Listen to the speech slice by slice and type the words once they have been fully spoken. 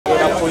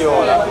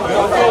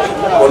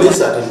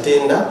Police at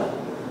Ntinda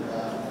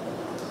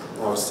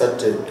have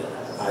started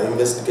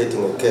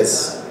investigating a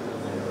case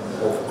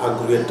of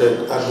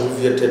aggravated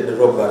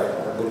robbery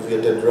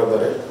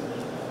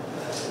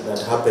that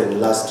happened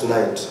last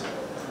night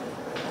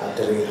at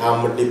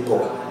Riham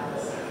Depot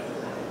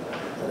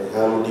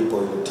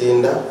in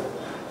Ntinda,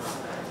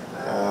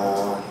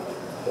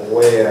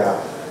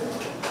 where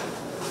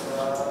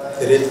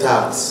 3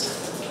 thugs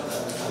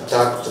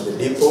attacked the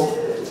depot,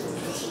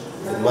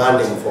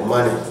 demanding for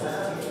money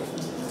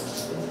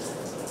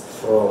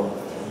from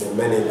the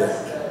manager.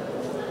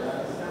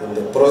 In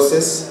the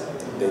process,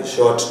 they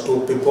shot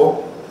 2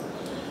 people,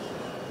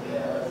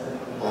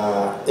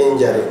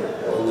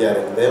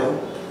 injuring them,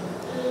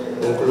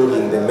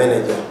 including the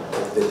manager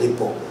of the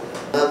depot.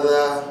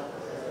 Another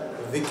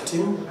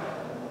victim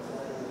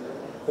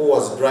who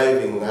was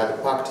driving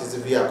had parked his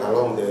vehicle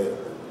along the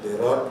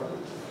road,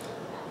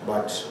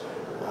 but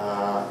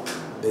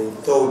they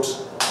thought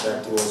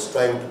that he was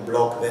trying to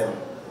block them.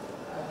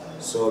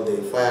 So they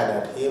fired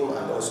at him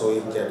and also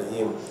injured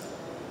him.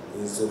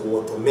 He's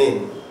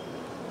Wotomin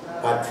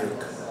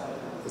Patrick.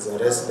 He's a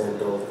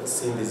resident of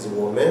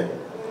Sindizwome,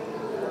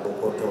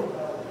 Bokoto.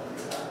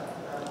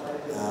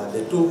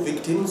 The 2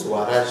 victims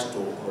were rushed to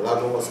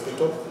Mulago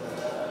Hospital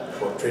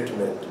for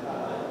treatment.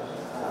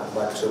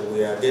 But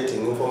we are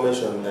getting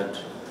information that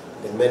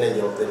the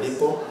manager of the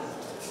depot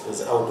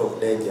is out of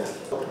danger.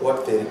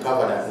 What they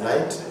recovered at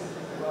night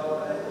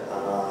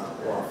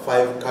were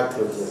 5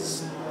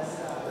 cartridges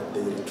that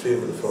they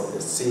retrieved from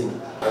the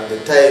scene. At the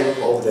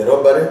time of the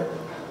robbery,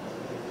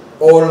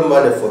 all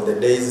money for the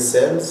day's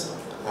sales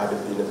had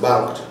been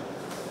banked.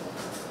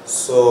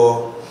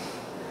 So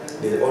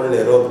they only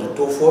robbed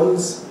 2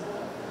 phones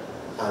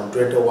and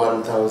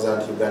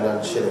 21,000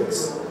 Ugandan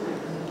shillings.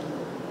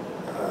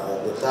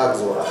 The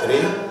thugs were 3.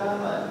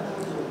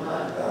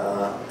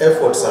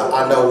 Efforts are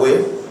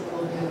underway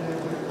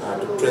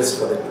to trace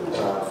for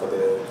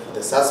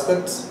the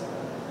suspects,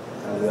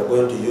 and we are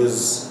going to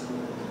use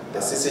the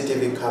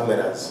CCTV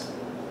cameras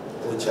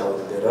which are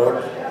on the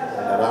road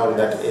and around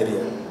that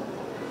area.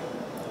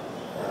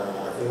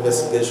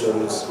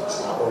 Investigations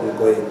are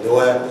ongoing. They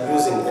were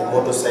using a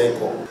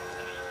motorcycle.